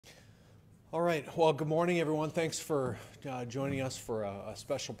All right. Well, good morning, everyone. Thanks for joining us for a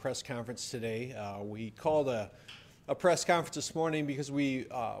special press conference today. We called a press conference this morning because we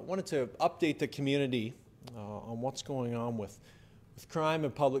wanted to update the community on what's going on with crime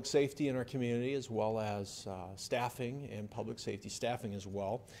and public safety in our community, as well as staffing and public safety staffing as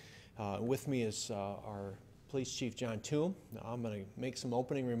well. With me is our Police Chief, John Toom. I'm going to make some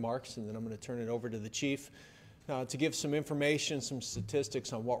opening remarks, and then I'm going to turn it over to the Chief to give some information, some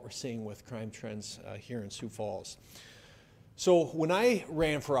statistics on what we're seeing with crime trends here in Sioux Falls. So when I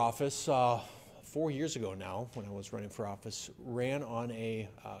ran for office 4 years ago now, when I was running for office, ran on a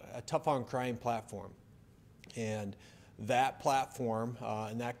tough on crime platform. And that platform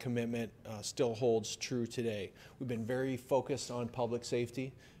and that commitment still holds true today. We've been very focused on public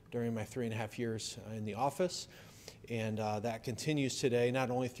safety during my 3.5 years in the office. And that continues today,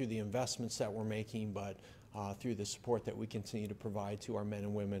 not only through the investments that we're making, but through the support that we continue to provide to our men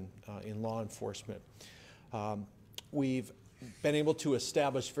and women in law enforcement. We've been able to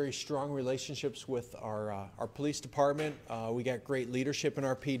establish very strong relationships with our police department. We got great leadership in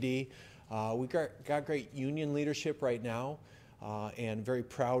our PD. We got great union leadership right now, and very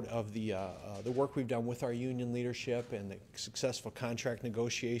proud of the work we've done with our union leadership and the successful contract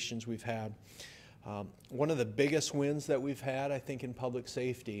negotiations we've had. One of the biggest wins that we've had, I think, in public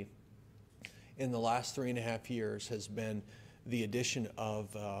safety in the last 3.5 years has been the addition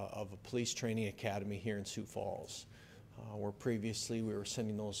of a police training academy here in Sioux Falls, where previously we were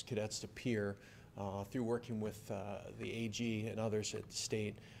sending those cadets to Pier. Through working with the AG and others at the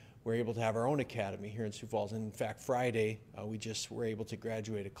state, we're able to have our own academy here in Sioux Falls. And in fact, Friday we just were able to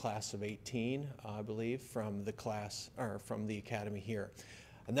graduate a class of 18, I believe, from the academy here.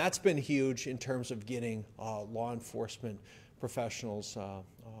 And that's been huge in terms of getting law enforcement professionals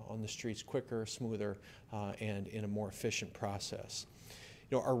on the streets quicker, smoother, and in a more efficient process.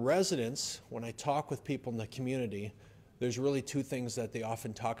 You know, our residents, when I talk with people in the community, there's really two things that they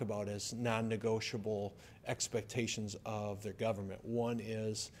often talk about as non-negotiable expectations of their government. One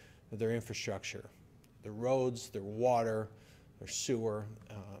is their infrastructure, their roads, their water, their sewer,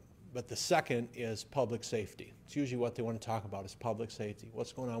 but the second is public safety. It's usually what they want to talk about is public safety.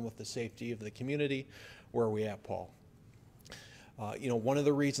 What's going on with the safety of the community? Where are we at, Paul? You know, one of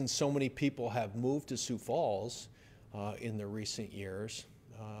the reasons so many people have moved to Sioux Falls in the recent years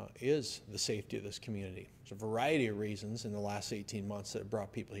is the safety of this community. There's a variety of reasons in the last 18 months that have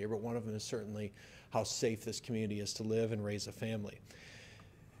brought people here, but one of them is certainly how safe this community is to live and raise a family.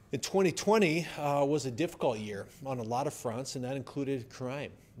 In 2020 was a difficult year on a lot of fronts, and that included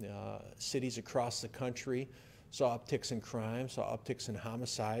crime. Cities across the country saw upticks in crime, saw upticks in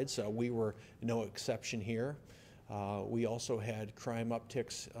homicides. We were no exception here. We also had crime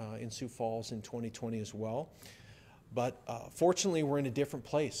upticks in Sioux Falls in 2020 as well. But fortunately, we're in a different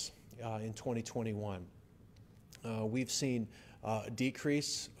place in 2021. We've seen a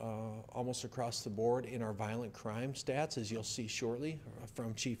decrease almost across the board in our violent crime stats, as you'll see shortly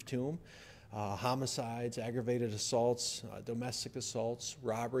from Chief Toom. Homicides, aggravated assaults, domestic assaults,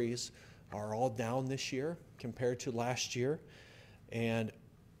 robberies are all down this year compared to last year. And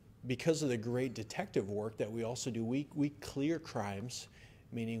because of the great detective work that we also do, we clear crimes,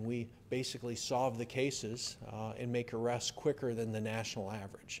 meaning we basically solve the cases and make arrests quicker than the national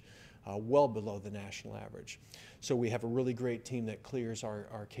average, well below the national average. So we have a really great team that clears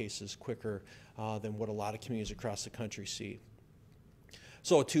our cases quicker than what a lot of communities across the country see.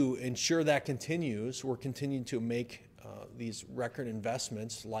 So to ensure that continues, we're continuing to make these record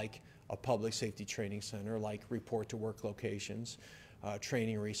investments like a public safety training center, like report to work locations,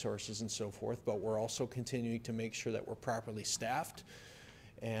 training resources and so forth, but we're also continuing to make sure that we're properly staffed,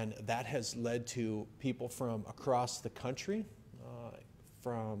 and that has led to people from across the country,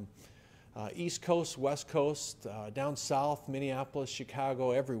 from East Coast, West Coast, down south, Minneapolis,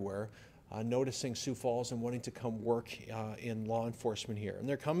 Chicago, everywhere, noticing Sioux Falls and wanting to come work in law enforcement here. And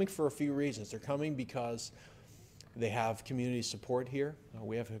they're coming for a few reasons. They're coming because they have community support here.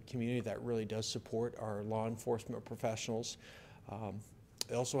 We have a community that really does support our law enforcement professionals.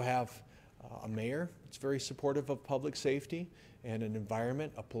 They also have a mayor that's very supportive of public safety, and an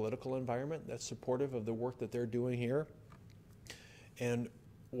environment, a political environment that's supportive of the work that they're doing here. And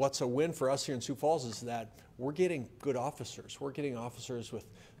what's a win for us here in Sioux Falls is that we're getting good officers. We're getting officers with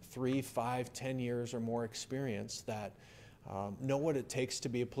 3, 5, 10 years or more experience that know what it takes to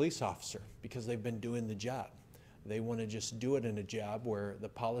be a police officer because they've been doing the job. They want to just do it in a job where the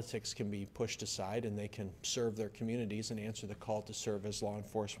politics can be pushed aside and they can serve their communities and answer the call to serve as law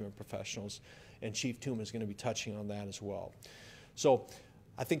enforcement professionals. And Chief Toom is going to be touching on that as well. So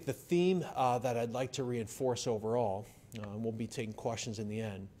I think the theme that I'd like to reinforce overall, and we'll be taking questions in the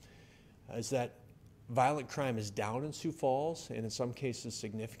end, is that violent crime is down in Sioux Falls, and in some cases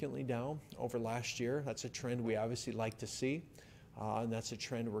significantly down over last year. That's a trend we obviously like to see, and that's a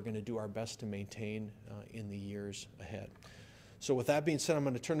trend we're going to do our best to maintain in the years ahead. So with that being said, I'm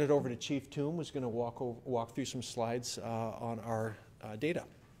going to turn it over to Chief Toom, who's going to walk through some slides on our data.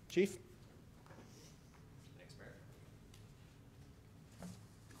 Chief? Thanks, Mayor.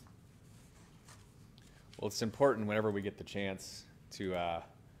 Well, it's important whenever we get the chance to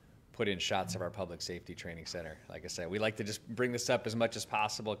put in shots of our public safety training center. Like I said, we like to just bring this up as much as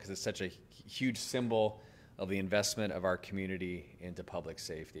possible because it's such a huge symbol of the investment of our community into public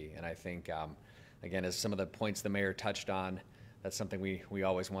safety. And I think, again, as some of the points the mayor touched on, that's something we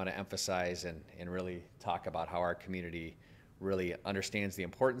always want to emphasize and really talk about how our community really understands the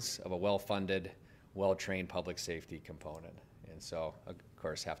importance of a well-funded, well-trained public safety component. And so, of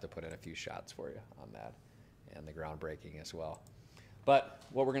course, have to put in a few shots for you on that and the groundbreaking as well. But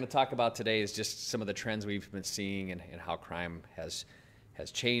what we're going to talk about today is just some of the trends we've been seeing and how crime has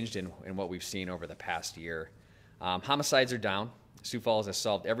changed and what we've seen over the past year. Homicides are down. Sioux Falls has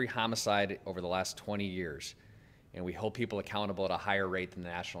solved every homicide over the last 20 years, and we hold people accountable at a higher rate than the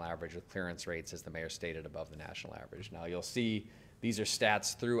national average, with clearance rates, as the mayor stated, above the national average. Now, you'll see these are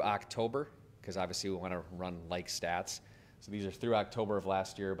stats through October, because obviously we want to run like stats. So these are through October of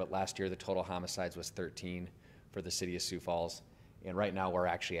last year, but last year the total homicides was 13 for the city of Sioux Falls. And right now we're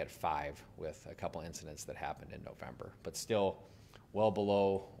actually at 5 with a couple incidents that happened in November, but still well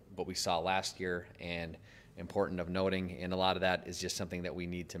below what we saw last year, and important of noting. And a lot of that is just something that we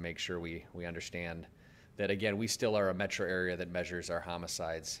need to make sure we understand that, again, we still are a metro area that measures our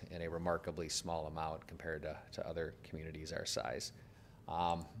homicides in a remarkably small amount compared to other communities our size.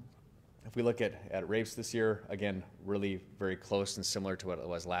 If we look at rapes this year, again, really very close and similar to what it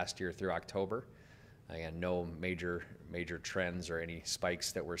was last year through October. Again, no major trends or any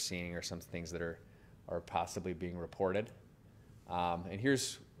spikes that we're seeing or some things that are possibly being reported. And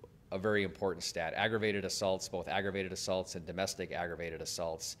here's a very important stat. Aggravated assaults, both aggravated assaults and domestic aggravated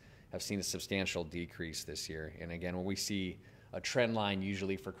assaults, have seen a substantial decrease this year. And again, when we see a trend line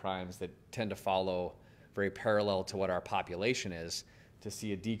usually for crimes that tend to follow very parallel to what our population is, to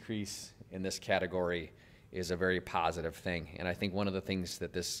see a decrease in this category is a very positive thing. And I think one of the things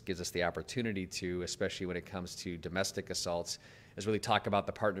that this gives us the opportunity to, especially when it comes to domestic assaults, is really talk about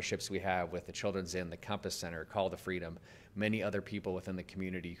the partnerships we have with the Children's Inn, the Compass Center, Call to Freedom, many other people within the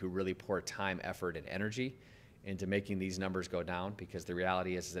community who really pour time, effort, and energy into making these numbers go down, because the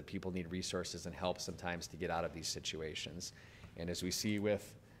reality is that people need resources and help sometimes to get out of these situations. And as we see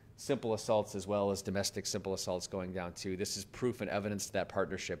with simple assaults as well as domestic simple assaults going down too, this is proof and evidence that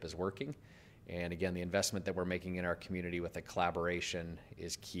partnership is working. And again, the investment that we're making in our community with the collaboration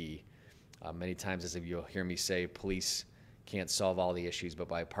is key. Many times, as you'll hear me say, police can't solve all the issues, but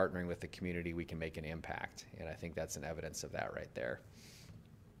by partnering with the community, we can make an impact. And I think that's an evidence of that right there.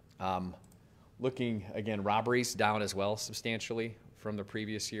 Looking, again, robberies down as well substantially from the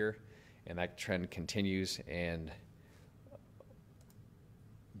previous year, and that trend continues. And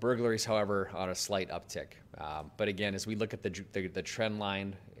burglaries, however, on a slight uptick. But again, as we look at the trend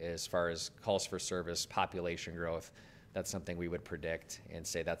line as far as calls for service, population growth, that's something we would predict and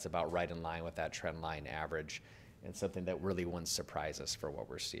say that's about right in line with that trend line average, and something that really wouldn't surprise us for what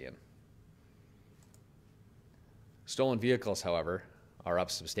we're seeing. Stolen vehicles, however, are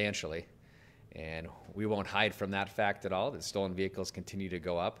up substantially, and we won't hide from that fact at all, that stolen vehicles continue to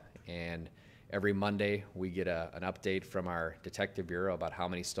go up. And every Monday, we get an update from our detective bureau about how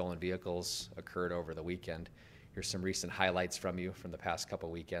many stolen vehicles occurred over the weekend. Here's some recent highlights from the past couple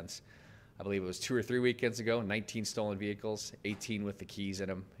weekends. I believe it was 2 or 3 weekends ago, 19 stolen vehicles, 18 with the keys in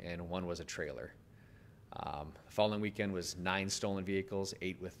them, and 1 was a trailer. The following weekend was 9 stolen vehicles,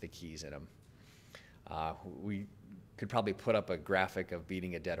 8 with the keys in them. We could probably put up a graphic of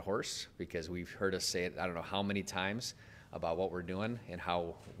beating a dead horse, because we've heard us say it I don't know how many times about what we're doing and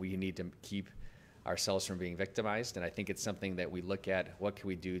how we need to keep ourselves from being victimized. And I think it's something that we look at, what can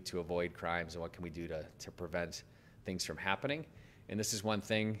we do to avoid crimes and what can we do to prevent things from happening. And this is one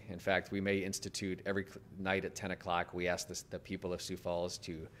thing. In fact, we may institute every night at 10 o'clock, we ask the people of Sioux Falls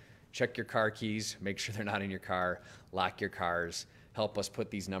to check your car keys, make sure they're not in your car, lock your cars, help us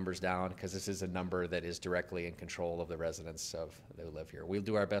put these numbers down, because this is a number that is directly in control of the residents that live here. We'll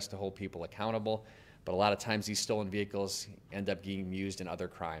do our best to hold people accountable, but a lot of times these stolen vehicles end up being used in other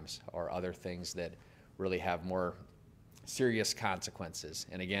crimes or other things that really have more serious consequences.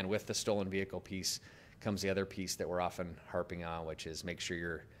 And again, with the stolen vehicle piece comes the other piece that we're often harping on, which is make sure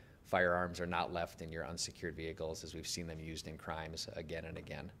your firearms are not left in your unsecured vehicles, as we've seen them used in crimes again and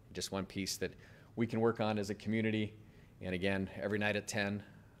again. Just one piece that we can work on as a community. And again, every night at 10,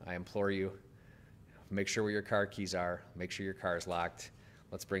 I implore you, make sure where your car keys are, make sure your car is locked.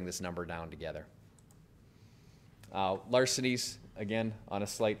 Let's bring this number down together. Larcenies, again, on a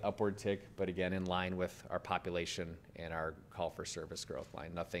slight upward tick, but again, in line with our population and our call for service growth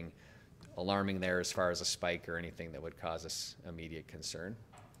line. Nothing alarming there as far as a spike or anything that would cause us immediate concern.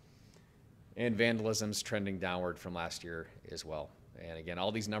 And vandalism's trending downward from last year as well. And again,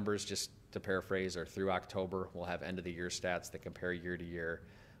 all these numbers, just to paraphrase, are through October. We'll have end of the year stats that compare year to year,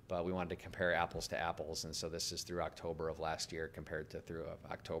 but we wanted to compare apples to apples, and so this is through October of last year compared to through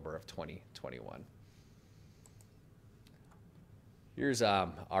October of 2021. Here's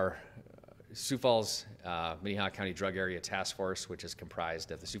our Sioux Falls Minnehaha County Drug Area Task Force, which is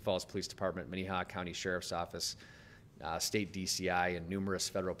comprised of the Sioux Falls Police Department, Minnehaha County Sheriff's Office, state DCI, and numerous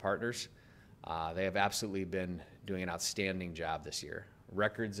federal partners. They have absolutely been doing an outstanding job this year.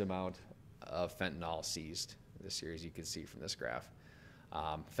 Records amount of fentanyl seized this year, as you can see from this graph.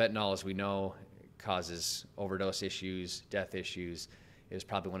 Fentanyl, as we know, causes overdose issues, death issues. It is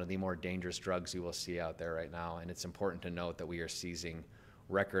probably one of the more dangerous drugs you will see out there right now, and it's important to note that we are seizing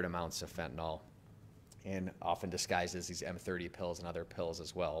record amounts of fentanyl, and often disguised as these M30 pills and other pills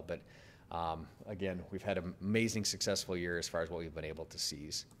as well. But again, we've had an amazing successful year as far as what we've been able to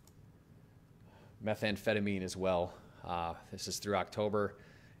seize. Methamphetamine as well. This is through October,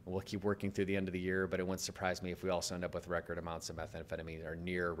 and we'll keep working through the end of the year, but it wouldn't surprise me if we also end up with record amounts of methamphetamine or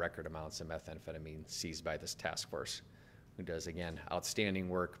near record amounts of methamphetamine seized by this task force, who does, again, outstanding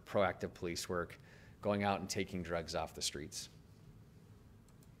work, proactive police work, going out and taking drugs off the streets.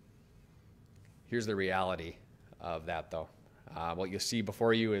 Here's the reality of that, though. What you'll see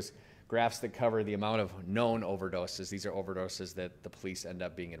before you is graphs that cover the amount of known overdoses. These are overdoses that the police end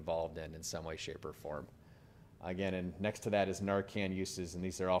up being involved in some way, shape, or form. Again, and next to that is Narcan uses, and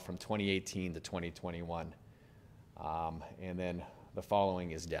these are all from 2018 to 2021. And then the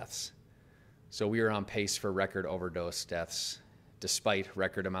following is deaths. So we are on pace for record overdose deaths, despite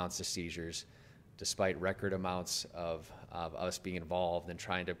record amounts of seizures, despite record amounts of us being involved and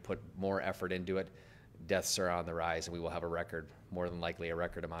trying to put more effort into it. Deaths are on the rise, and we will have a record, more than likely a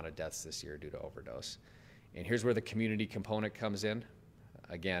record amount of deaths this year due to overdose. And here's where the community component comes in.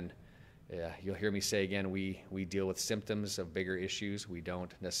 Again, you'll hear me say again, we deal with symptoms of bigger issues. We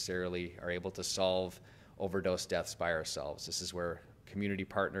don't necessarily are able to solve overdose deaths by ourselves. This is where community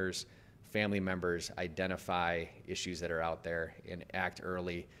partners, family members identify issues that are out there and act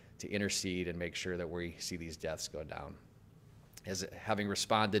early to intercede and make sure that we see these deaths go down. As having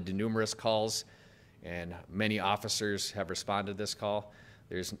responded to numerous calls, and many officers have responded to this call,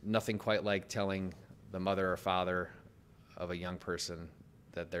 there's nothing quite like telling the mother or father of a young person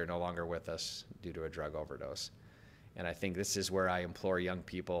that they're no longer with us due to a drug overdose. And I think this is where I implore young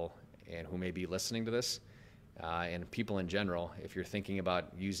people and who may be listening to this, and people in general, if you're thinking about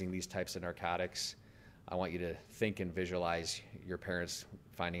using these types of narcotics, I want you to think and visualize your parents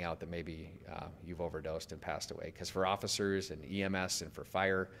finding out that maybe you've overdosed and passed away. Because for officers and EMS and for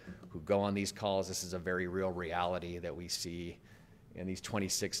fire who go on these calls, this is a very real reality that we see. And these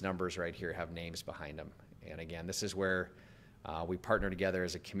 26 numbers right here have names behind them. And again, this is where we partner together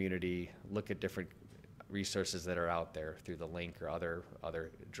as a community, look at different resources that are out there through the link or other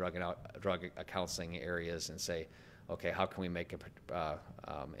drug counseling areas and say, okay, how can we make an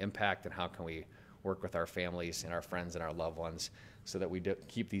impact, and how can we work with our families and our friends and our loved ones so that we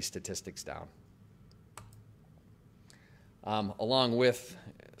keep these statistics down. Along with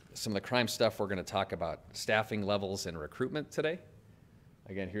some of the crime stuff, we're going to talk about staffing levels and recruitment today.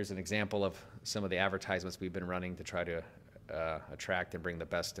 Again, here's an example of some of the advertisements we've been running to try to attract and bring the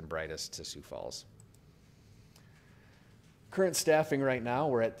best and brightest to Sioux Falls. Current staffing right now,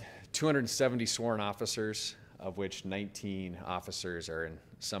 we're at 270 sworn officers, of which 19 officers are in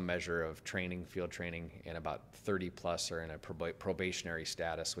some measure of training, field training, and about 30 plus are in a probationary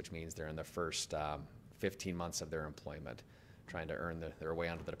status, which means they're in the first 15 months of their employment, trying to earn their way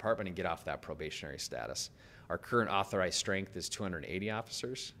onto the department and get off that probationary status. Our current authorized strength is 280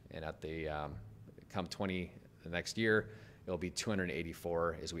 officers, and at the the next year, it'll be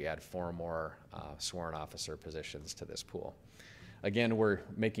 284 as we add 4 more sworn officer positions to this pool. Again, we're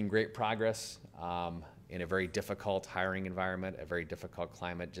making great progress in a very difficult hiring environment, a very difficult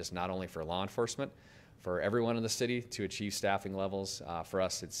climate, just not only for law enforcement, for everyone in the city to achieve staffing levels. For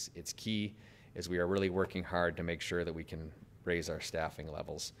us, it's key as we are really working hard to make sure that we can raise our staffing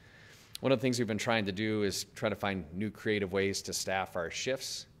levels. One of the things we've been trying to do is try to find new creative ways to staff our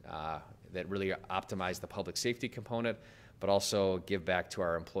shifts that really optimize the public safety component, but also give back to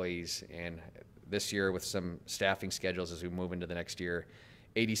our employees. And this year, with some staffing schedules as we move into the next year,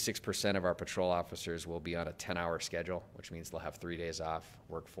 86% of our patrol officers will be on a 10-hour schedule, which means they'll have 3 days off,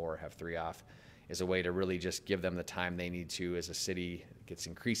 work 4, have 3 off, is a way to really just give them the time they need to as a city gets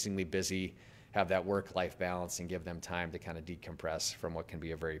increasingly busy, have that work-life balance, and give them time to kind of decompress from what can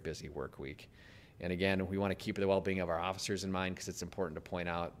be a very busy work week. And again, we want to keep the well-being of our officers in mind because it's important to point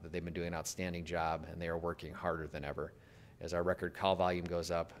out that they've been doing an outstanding job and they are working harder than ever. As our record call volume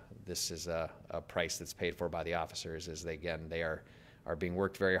goes up, this is a price that's paid for by the officers as they are being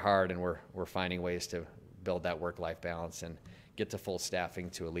worked very hard, and we're finding ways to build that work-life balance and get to full staffing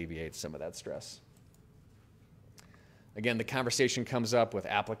to alleviate some of that stress. Again, the conversation comes up with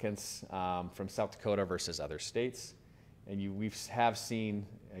applicants from South Dakota versus other states. And we have seen,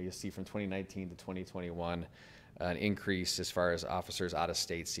 you'll see from 2019 to 2021, an increase as far as officers out of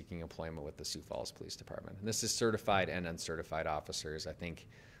state seeking employment with the Sioux Falls Police Department. And this is certified and uncertified officers. I think,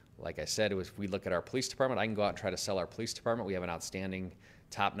 like I said, if we look at our police department, I can go out and try to sell our police department. We have an outstanding,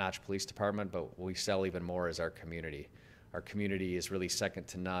 top-notch police department, but what we sell even more is our community. Our community is really second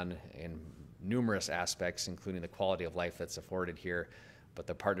to none in numerous aspects, including the quality of life that's afforded here, but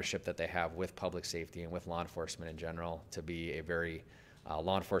the partnership that they have with public safety and with law enforcement in general to be a very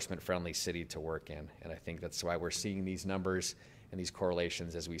law enforcement friendly city to work in. And I think that's why we're seeing these numbers and these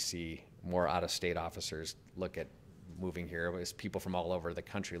correlations as we see more out-of-state officers look at moving here, as people from all over the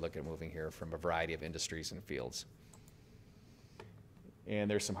country look at moving here from a variety of industries and fields. And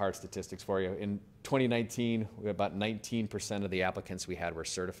there's some hard statistics for you. In 2019, we had about 19% of the applicants we had were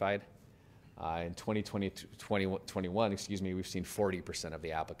certified. In 2021, we've seen 40% of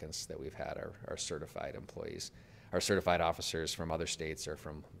the applicants that we've had are certified employees, are certified officers from other states or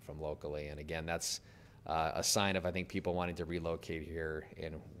from locally. And again, that's a sign of, I think, people wanting to relocate here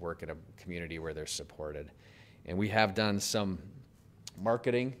and work in a community where they're supported. And we have done some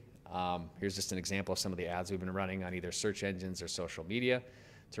marketing. Here's just an example of some of the ads we've been running on either search engines or social media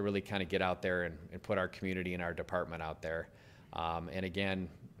to really kind of get out there and put our community and our department out there. And again,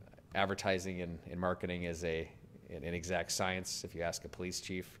 advertising and marketing is an exact science if you ask a police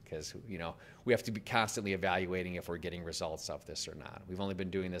chief, because we have to be constantly evaluating if we're getting results off this or not. We've only been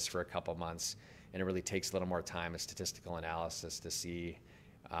doing this for a couple months, and it really takes a little more time and statistical analysis to see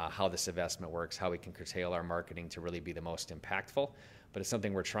how this investment works, how we can curtail our marketing to really be the most impactful. But it's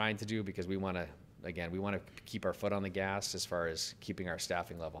something we're trying to do because we want to keep our foot on the gas as far as keeping our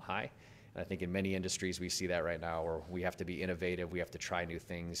staffing level high. And I think in many industries we see that right now, where we have to be innovative, we have to try new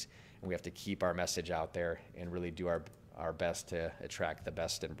things, and we have to keep our message out there and really do our best to attract the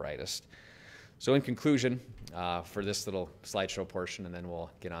best and brightest. So in conclusion, for this little slideshow portion, and then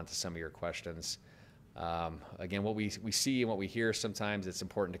we'll get on to some of your questions. Again, what we see and what we hear sometimes, it's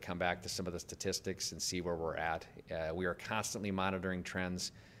important to come back to some of the statistics and see where we're at. We are constantly monitoring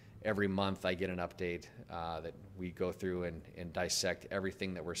trends. Every month I get an update that we go through and dissect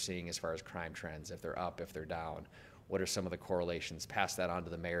everything that we're seeing as far as crime trends, if they're up, if they're down, what are some of the correlations, pass that on to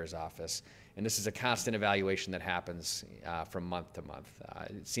the mayor's office. And this is a constant evaluation that happens from month to month.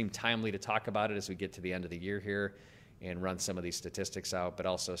 It seemed timely to talk about it as we get to the end of the year here and run some of these statistics out, but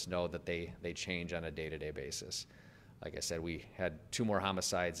also know that they change on a day-to-day basis. Like I said, we had 2 more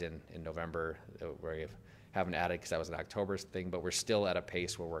homicides in November where we haven't added because that was an October thing, but we're still at a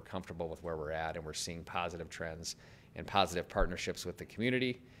pace where we're comfortable with where we're at, and we're seeing positive trends and positive partnerships with the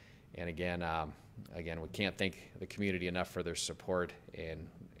community. And again, we can't thank the community enough for their support, and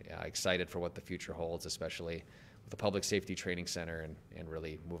excited for what the future holds, especially with the Public Safety Training Center and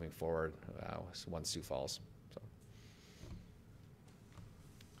really moving forward one Sioux Falls. So.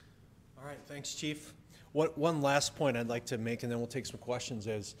 All right, thanks, Chief. One last point I'd like to make, and then we'll take some questions,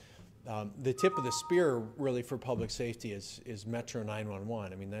 is the tip of the spear really for public safety is Metro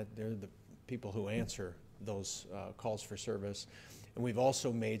 911. I mean, they're the people who answer those calls for service. And we've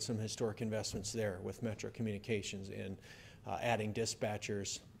also made some historic investments there with Metro Communications in adding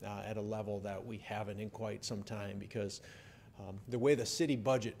dispatchers at a level that we haven't in quite some time, because the way the city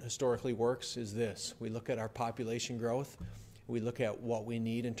budget historically works is this. We look at our population growth. We look at what we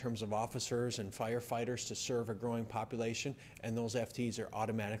need in terms of officers and firefighters to serve a growing population, and those FTEs are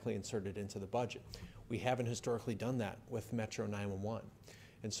automatically inserted into the budget. We haven't historically done that with Metro 911.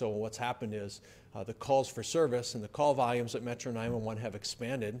 And so what's happened is the calls for service and the call volumes at Metro 911 have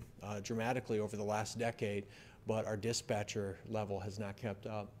expanded dramatically over the last decade, but our dispatcher level has not kept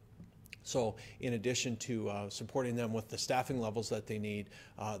up. So in addition to supporting them with the staffing levels that they need,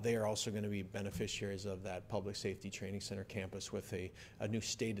 they are also going to be beneficiaries of that Public Safety Training Center campus with a new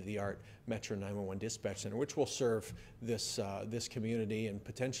state-of-the-art Metro 911 dispatch center, which will serve this community and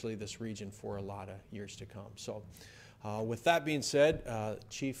potentially this region for a lot of years to come. So with that being said,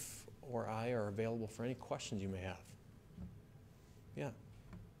 Chief or I are available for any questions you may have. Yeah.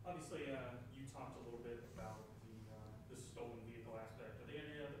 Obviously, you talked a little bit about the stolen vehicle aspect. Are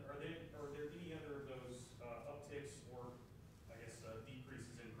there any other of those upticks or, I guess,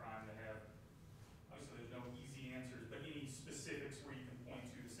 decreases in crime that have, obviously there's no easy answers, but any specifics where you can point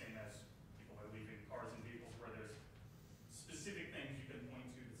to, the same as people are leaving cars and vehicles, where there's specific things you can point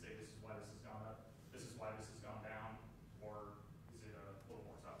to that say this is why this has gone up, this is why this has gone down, or is it a little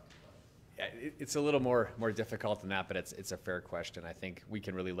more tough? Yeah, it's a little more difficult than that, but it's a fair question. I think we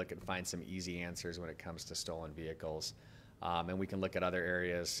can really look and find some easy answers when it comes to stolen vehicles, and we can look at other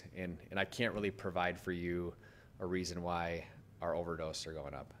areas. And I can't really provide for you a reason why our overdose are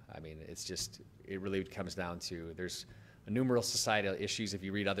going up. I mean, it really comes down to there's numerous societal issues. If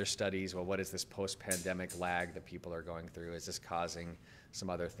you read other studies, well, what is this post-pandemic lag that people are going through? Is this causing some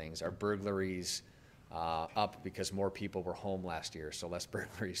other things? Are burglaries up because more people were home last year, so less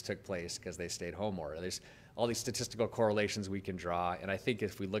burglaries took place because they stayed home more? There's all these statistical correlations we can draw, and I think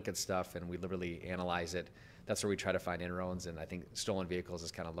if we look at stuff and we literally analyze it, that's where we try to find inroads, and I think stolen vehicles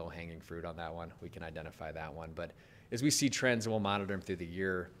is kind of low-hanging fruit on that one. We can identify that one, but as we see trends, we'll monitor them through the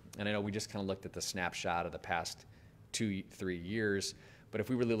year, and I know we just kind of looked at the snapshot of the past 2-3 years, but if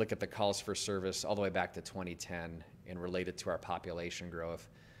we really look at the calls for service all the way back to 2010 and relate it to our population growth,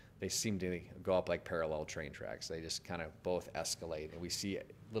 they seem to go up like parallel train tracks. They just kind of both escalate, and we see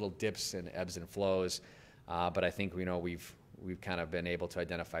little dips and ebbs and flows. But I think we've kind of been able to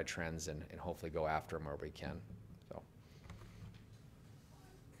identify trends and hopefully go after them where we can. So.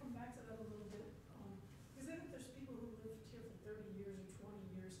 Come back to that a little bit, because I think there's people who lived here for 30 years or 20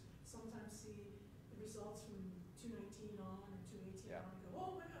 years, sometimes see the results from 2019 on or 2018 on and go,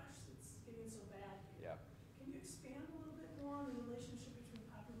 oh my gosh, it's getting so bad here. Yeah. Can you expand a little bit more on the relationship between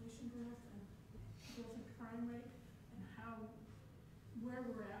population growth and crime rate and where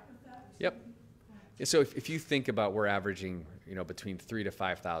we're at with that? Yep. So if you think about, we're averaging, between 3,000 to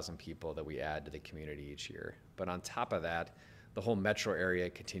 5,000 people that we add to the community each year. But on top of that, the whole metro area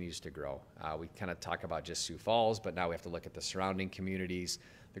continues to grow. We kind of talk about just Sioux Falls, but now we have to look at the surrounding communities,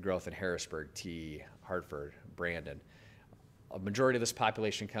 the growth in Harrisburg, T, Hartford, Brandon. A majority of this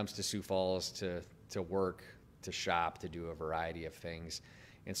population comes to Sioux Falls to work, to shop, to do a variety of things.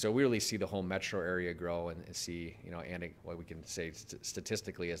 And so we really see the whole metro area grow and see, and what we can say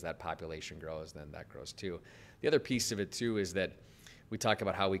statistically as that population grows, then that grows too. The other piece of it too is that we talk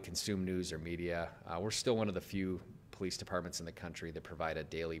about how we consume news or media. We're still one of the few police departments in the country that provide a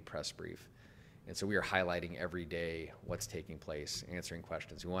daily press brief. And so we are highlighting every day what's taking place, answering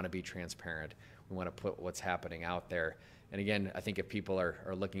questions. We want to be transparent. We want to put what's happening out there. And again, I think if people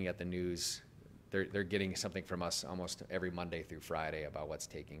are looking at the news, they're getting something from us almost every Monday through Friday about what's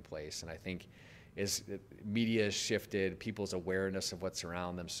taking place. And I think as media has shifted, people's awareness of what's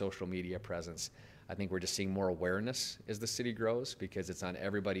around them, social media presence, I think we're just seeing more awareness as the city grows, because it's on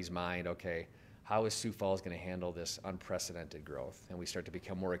everybody's mind, okay, how is Sioux Falls going to handle this unprecedented growth? And we start to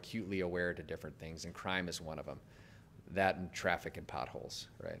become more acutely aware to different things, and crime is one of them. That and traffic and potholes,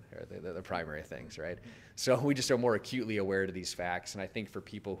 right, are the primary things, right? So we just are more acutely aware to these facts, and I think for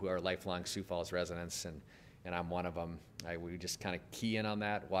people who are lifelong Sioux Falls residents, and I'm one of them, we just kind of key in on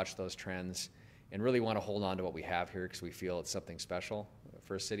that, watch those trends, and really want to hold on to what we have here because we feel it's something special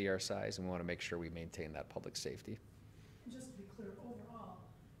for a city our size, and we want to make sure we maintain that public safety. And just to be clear, overall,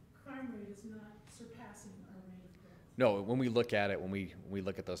 crime rate is not surpassing our rate of growth. No, when we look at it, when we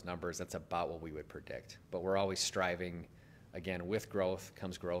look at those numbers, that's about what we would predict. But we're always striving, again, with growth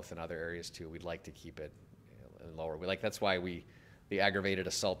comes growth in other areas too. We'd like to keep it lower. That's why the aggravated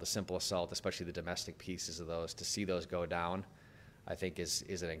assault, the simple assault, especially the domestic pieces of those, to see those go down, I think is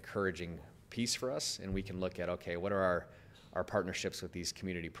an encouraging piece for us. And we can look at, okay, what are our partnerships with these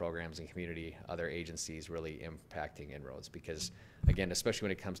community programs and community other agencies really impacting inroads? Because again, especially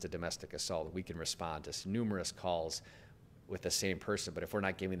when it comes to domestic assault, we can respond to numerous calls with the same person, but if we're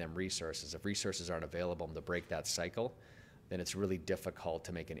not giving them resources, if resources aren't available to break that cycle, then it's really difficult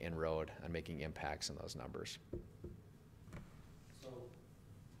to make an inroad on making impacts in those numbers. So,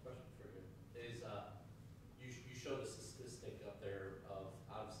 question for you is, you showed a statistic up there of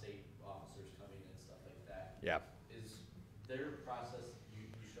out-of-state officers coming and stuff like that. Yeah. Is their process, you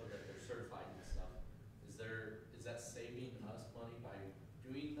showed that they're certified and stuff, is that saving us money by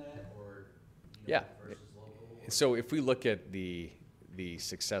doing that, or Yeah. versus local? Or? So if we look at the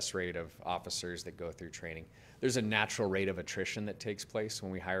success rate of officers that go through training, there's a natural rate of attrition that takes place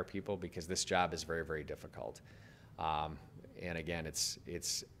when we hire people, because this job is very, very difficult. And again, it's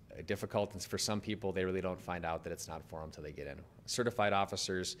difficult, and for some people, they really don't find out that it's not for them until they get in. Certified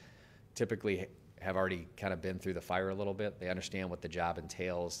officers typically have already kind of been through the fire a little bit. They understand what the job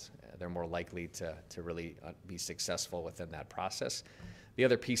entails. They're more likely to really be successful within that process. The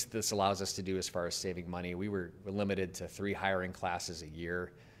other piece that this allows us to do as far as saving money, we're limited to 3 hiring classes a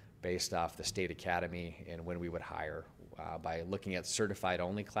year based off the state academy and when we would hire. By looking at certified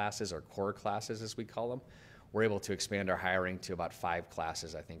only classes, or core classes as we call them, we're able to expand our hiring to about 5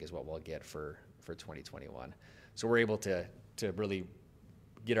 classes, I think is what we'll get for 2021. So we're able to really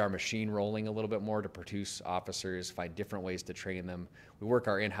get our machine rolling a little bit more to produce officers, find different ways to train them. We work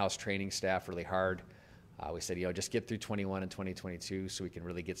our in-house training staff really hard. We said, just get through 21 and 2022 so we can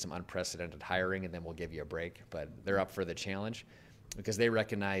really get some unprecedented hiring, and then we'll give you a break. But they're up for the challenge because they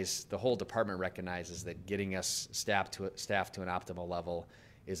recognize, the whole department recognizes that getting us staff to an optimal level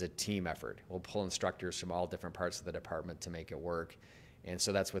is a team effort. We'll pull instructors from all different parts of the department to make it work. And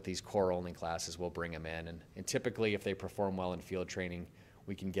so that's what these core only classes, we'll bring them in. And typically if they perform well in field training,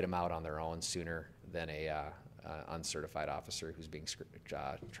 we can get them out on their own sooner than a uncertified officer who's being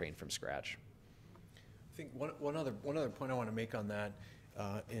trained from scratch. I think one other point I want to make on that,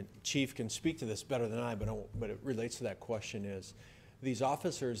 and Chief can speak to this better than I, but it relates to that question, is these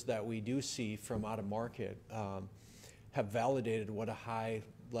officers that we do see from out of market have validated what a high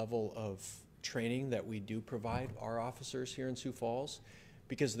level of training that we do provide our officers here in Sioux Falls,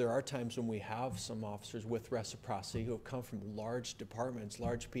 because there are times when we have some officers with reciprocity who have come from large departments,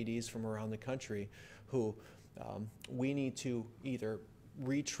 large PDs from around the country, who we need to either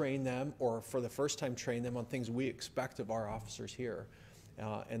retrain them or for the first time train them on things we expect of our officers here.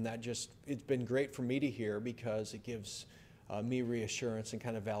 And that it's been great for me to hear, because it gives me reassurance and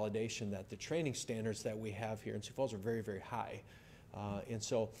kind of validation that the training standards that we have here in Sioux Falls are very, very high. And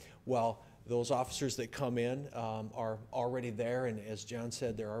so while those officers that come in are already there, and as John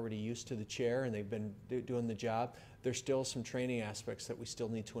said, they're already used to the chair and they've been doing the job, there's still some training aspects that we still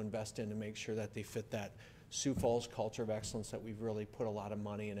need to invest in to make sure that they fit that Sioux Falls culture of excellence that we've really put a lot of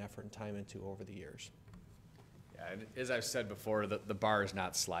money and effort and time into over the years. Yeah, and as I've said before, the bar is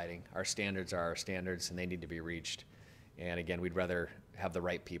not sliding. Our standards are our standards, and they need to be reached. And again, we'd rather have the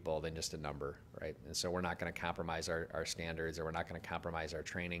right people than just a number, right? And so we're not going to compromise our standards, or we're not going to compromise our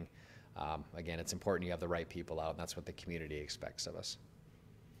training. Again, it's important you have the right people out, and that's what the community expects of us.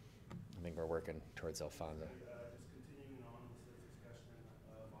 I think we're working towards Alfonso. Just continuing on with the discussion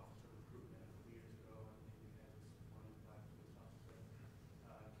of officer recruitment a couple years ago, I think we had this one black police officer.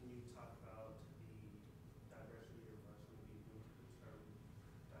 Can you talk about the diversity of some of the people who started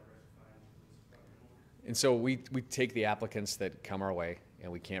diversifying the police department? And so we take the applicants that come our way,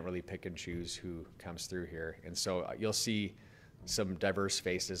 and we can't really pick and choose who comes through here. And so you'll see some diverse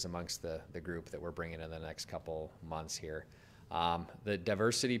faces amongst the group that we're bringing in the next couple months here. The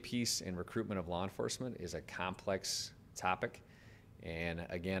diversity piece in recruitment of law enforcement is a complex topic. And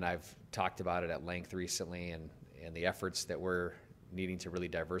again, I've talked about it at length recently, and the efforts that we're needing to really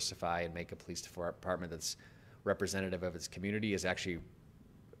diversify and make a police department that's representative of its community is actually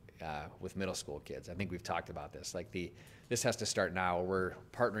with middle school kids. I think we've talked about this. This has to start now. We're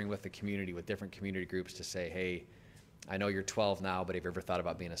partnering with the community, with different community groups to say, hey, I know you're 12 now, but have you ever thought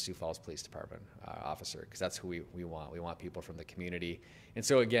about being a Sioux Falls Police Department officer? Because that's who we want. We want people from the community. And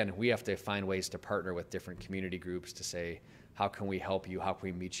so again, we have to find ways to partner with different community groups to say, how can we help you? How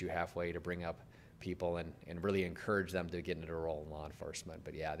can we meet you halfway to bring up people and really encourage them to get into a role in law enforcement?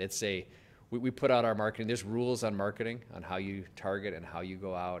 But yeah, we put out our marketing. There's rules on marketing, on how you target and how you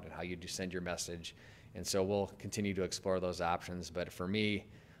go out and how you send your message. And so we'll continue to explore those options. But for me,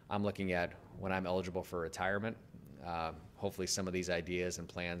 I'm looking at when I'm eligible for retirement. Hopefully some of these ideas and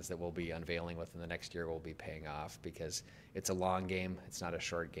plans that we'll be unveiling within the next year will be paying off, because it's a long game. It's not a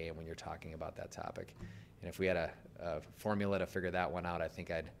short game when you're talking about that topic. And if we had a formula to figure that one out, I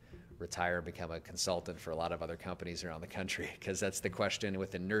think I'd retire and become a consultant for a lot of other companies around the country, because that's the question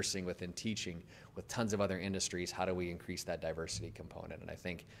within nursing, within teaching, with tons of other industries. How do we increase that diversity component? And I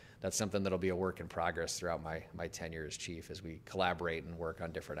think that's something that'll be a work in progress throughout my tenure as chief, as we collaborate and work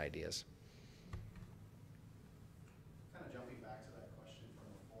on different ideas.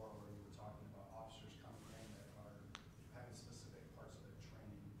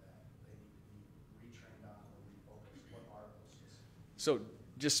 So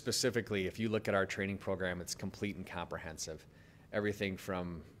just specifically, if you look at our training program, it's complete and comprehensive. Everything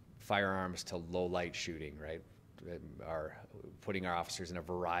from firearms to low light shooting, right? Putting our officers in a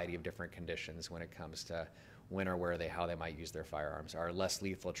variety of different conditions when it comes to when or where how they might use their firearms. Our less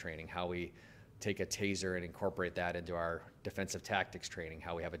lethal training, how we take a taser and incorporate that into our defensive tactics training,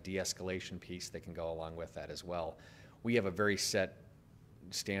 how we have a de-escalation piece that can go along with that as well. We have a very set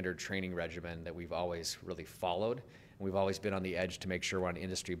standard training regimen that we've always really followed. We've always been on the edge to make sure we're on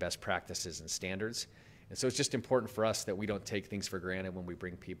industry best practices and standards. And so it's just important for us that we don't take things for granted when we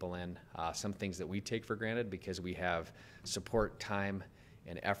bring people in. Some things that we take for granted because we have support time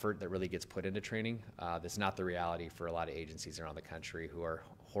and effort that really gets put into training. That's not the reality for a lot of agencies around the country who are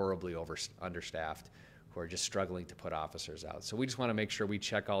horribly understaffed, who are just struggling to put officers out. So we just want to make sure we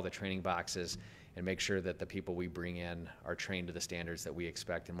check all the training boxes and make sure that the people we bring in are trained to the standards that we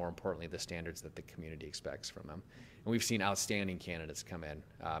expect, and more importantly, the standards that the community expects from them. And we've seen outstanding candidates come in.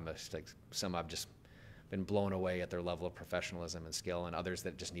 It's like some I've just been blown away at their level of professionalism and skill, and others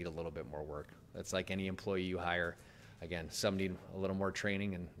that just need a little bit more work. That's like any employee you hire. Again, some need a little more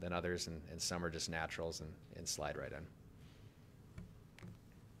training than others, and some are just naturals and slide right in.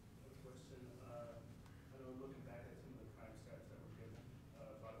 Question, I know looking back at some of the crime stats that were given,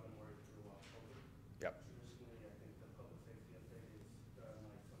 a lot of them were through October. Yep. Traditionally, I think the public safety update is done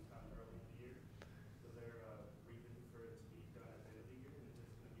like sometime early in the year. Was there a reason for it to be done at the end of the year, and is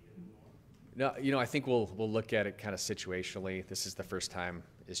this going to be a new norm? No, I think we'll look at it kind of situationally. This is the first time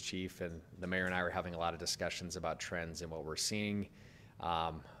as chief, and the mayor and I were having a lot of discussions about trends and what we're seeing.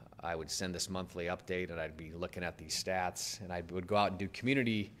 I would send this monthly update, and I'd be looking at these stats, and I would go out and do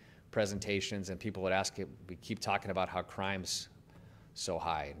community presentations, and people would ask, we keep talking about how crime's so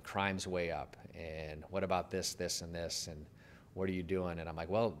high and crime's way up, and what about this, and this, and what are you doing? And I'm like,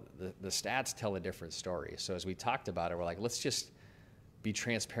 well, the stats tell a different story. So as we talked about it, we're like, let's just be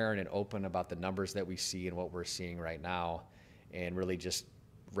transparent and open about the numbers that we see and what we're seeing right now, and really just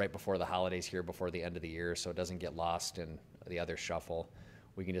right before the holidays here, before the end of the year, so it doesn't get lost in the other shuffle.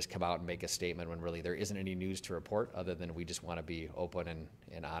 We can just come out and make a statement when really there isn't any news to report, other than we just want to be open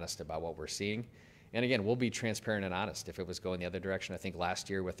and honest about what we're seeing. And again, we'll be transparent and honest if it was going the other direction. I think last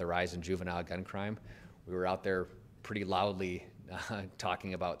year with the rise in juvenile gun crime, we were out there pretty loudly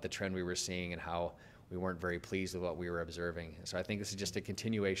talking about the trend we were seeing and how we weren't very pleased with what we were observing. So I think this is just a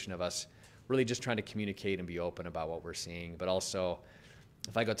continuation of us really just trying to communicate and be open about what we're seeing. But also,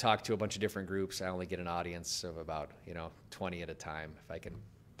 if I go talk to a bunch of different groups, I only get an audience of about 20 at a time. If I can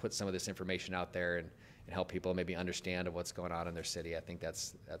put some of this information out there and help people maybe understand of what's going on in their city, I think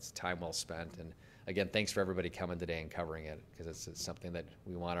that's time well spent. And again, thanks for everybody coming today and covering it, because it's something that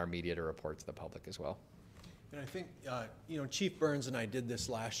we want our media to report to the public as well. And I think, Chief Burns and I did this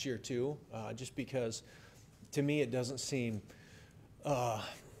last year too, just because to me it doesn't seem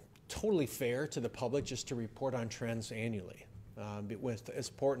totally fair to the public just to report on trends annually. With as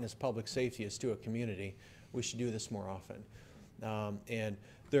important as public safety is to a community, we should do this more often. And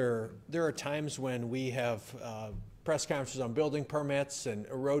there are times when we have press conferences on building permits and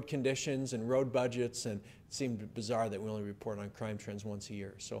road conditions and road budgets, and it seemed bizarre that we only report on crime trends once a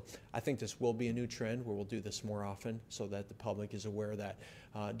year. So I think this will be a new trend where we'll do this more often, so that the public is aware that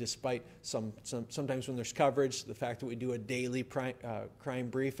despite sometimes when there's coverage, the fact that we do a daily crime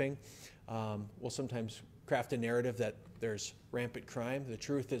briefing, we'll sometimes craft a narrative that there's rampant crime. The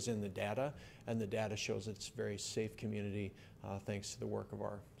truth is in the data, and the data shows it's a very safe community thanks to the work of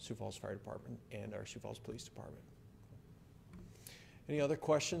our Sioux Falls Fire Department and our Sioux Falls Police Department. Any other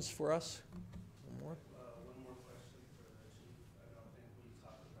questions for us? One more? One more question for the chief. I don't think we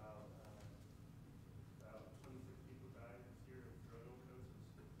talked about 26 people died this year of drug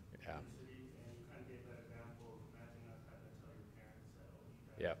overdoses in the city, and you kind of gave that example of imagine us having to tell your parents that, oh,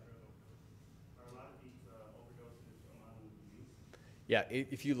 you died of drug overdose. Are a lot of these overdoses among youth? Yeah,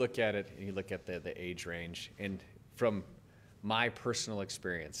 if you look at it and you look at the age range, and from my personal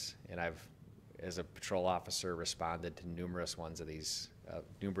experience, and I've, as a patrol officer, responded to numerous ones of these,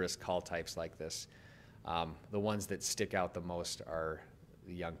 numerous call types like this. The ones that stick out the most are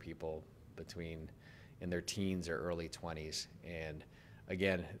the young people in their teens or early 20s. And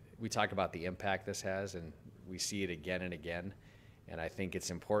again, we talk about the impact this has, and we see it again and again. And I think it's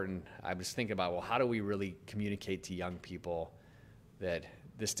important. I was thinking about, well, how do we really communicate to young people that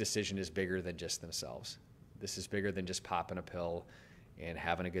this decision is bigger than just themselves? This is bigger than just popping a pill and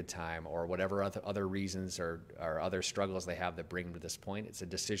having a good time, or whatever other reasons or other struggles they have that bring them to this point. It's a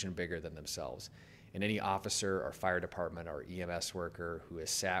decision bigger than themselves. And any officer or fire department or EMS worker who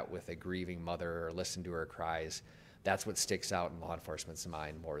has sat with a grieving mother or listened to her cries, that's what sticks out in law enforcement's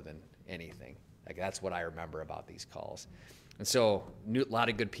mind more than anything. Like, that's what I remember about these calls. And so a lot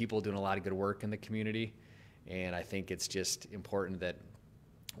of good people doing a lot of good work in the community. And I think it's just important that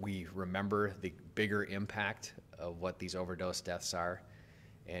we remember the bigger impact of what these overdose deaths are,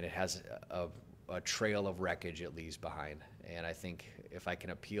 and it has a trail of wreckage it leaves behind. And I think if I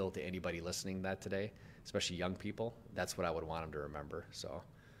can appeal to anybody listening to that today, especially young people, that's what I would want them to remember. So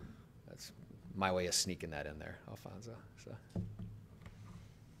that's my way of sneaking that in there, Alfonso. So.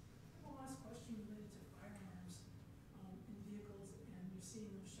 One last question related to firearms in vehicles, and you're seeing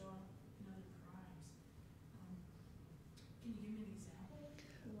them show up in other crimes. Can you give me an example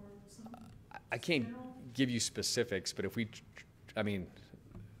or some? I can't give you specifics, but if we,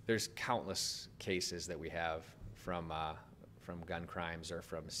 there's countless cases that we have from gun crimes or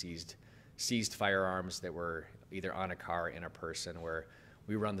from seized firearms that were either on a car, in a person, where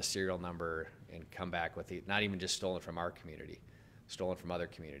we run the serial number and come back with not even just stolen from our community, stolen from other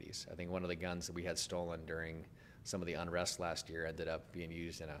communities. I think one of the guns that we had stolen during some of the unrest last year ended up being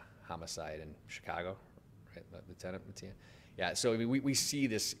used in a homicide in Chicago, right, Lieutenant Matia? Yeah, so I mean, we see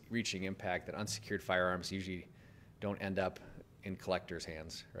this reaching impact that unsecured firearms usually don't end up in collectors'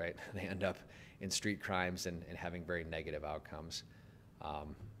 hands, right? They end up in street crimes and having very negative outcomes.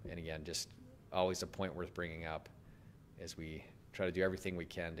 And again, just always a point worth bringing up as we try to do everything we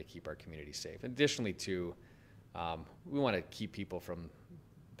can to keep our community safe. Additionally, too, we want to keep people from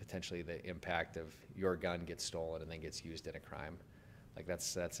potentially the impact of your gun gets stolen and then gets used in a crime. Like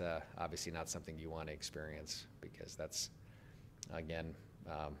that's obviously not something you want to experience, because that's, again,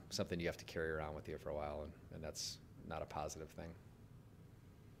 something you have to carry around with you for a while, and that's not a positive thing.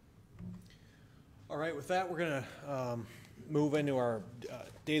 All right, with that, we're going to move into our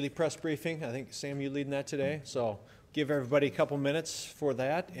daily press briefing. I think, Sam, you're leading that today. So give everybody a couple minutes for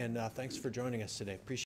that, and thanks for joining us today. Appreciate it.